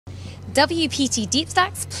WPT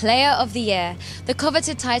DeepStacks Player of the Year, the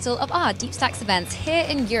coveted title of our DeepStacks events here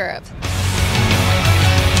in Europe.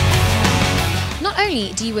 Not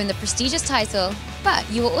only do you win the prestigious title, but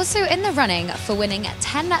you are also in the running for winning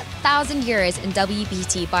 10,000 euros in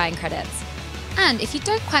WPT buying credits. And if you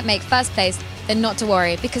don't quite make first place, then not to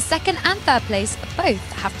worry, because second and third place both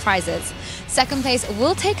have prizes. Second place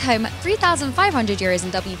will take home 3,500 euros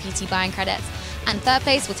in WPT buying credits, and third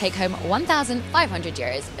place will take home 1,500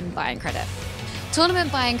 euros in buying credit.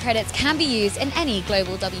 Tournament buying credits can be used in any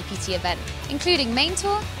global WPT event, including Main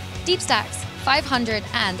Tour, DeepStacks, 500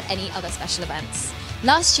 and any other special events.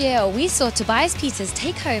 Last year, we saw Tobias Peters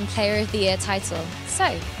take home Player of the Year title. So,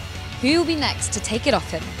 who will be next to take it off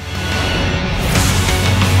him?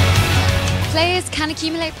 Players can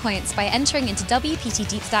accumulate points by entering into WPT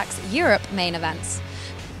DeepStacks Europe main events.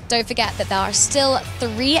 Don't forget that there are still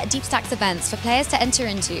 3 DeepStacks events for players to enter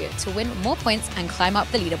into to win more points and climb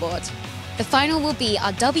up the leaderboard. The final will be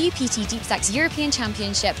our WPT DeepStacks European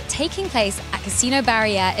Championship taking place at Casino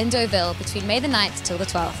Barrière in Deauville between May the 9th till the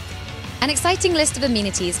 12th. An exciting list of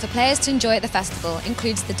amenities for players to enjoy at the festival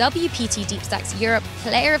includes the WPT DeepStacks Europe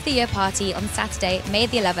Player of the Year party on Saturday, May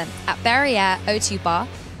the 11th at Barrière O2 Bar,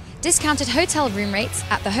 discounted hotel room rates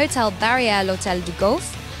at the Hotel Barrière l'Hôtel du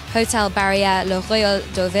Golfe, Hotel Barrière Le Royal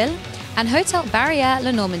Deauville, and Hotel Barrière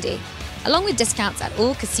La Normandie, along with discounts at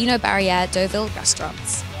all Casino Barrière Deauville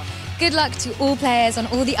restaurants. Good luck to all players on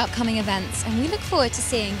all the upcoming events, and we look forward to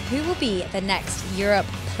seeing who will be the next Europe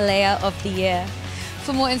Player of the Year.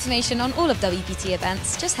 For more information on all of WPT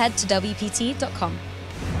events, just head to WPT.com.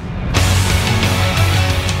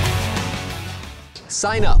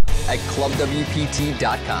 Sign up at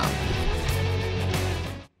ClubWPT.com.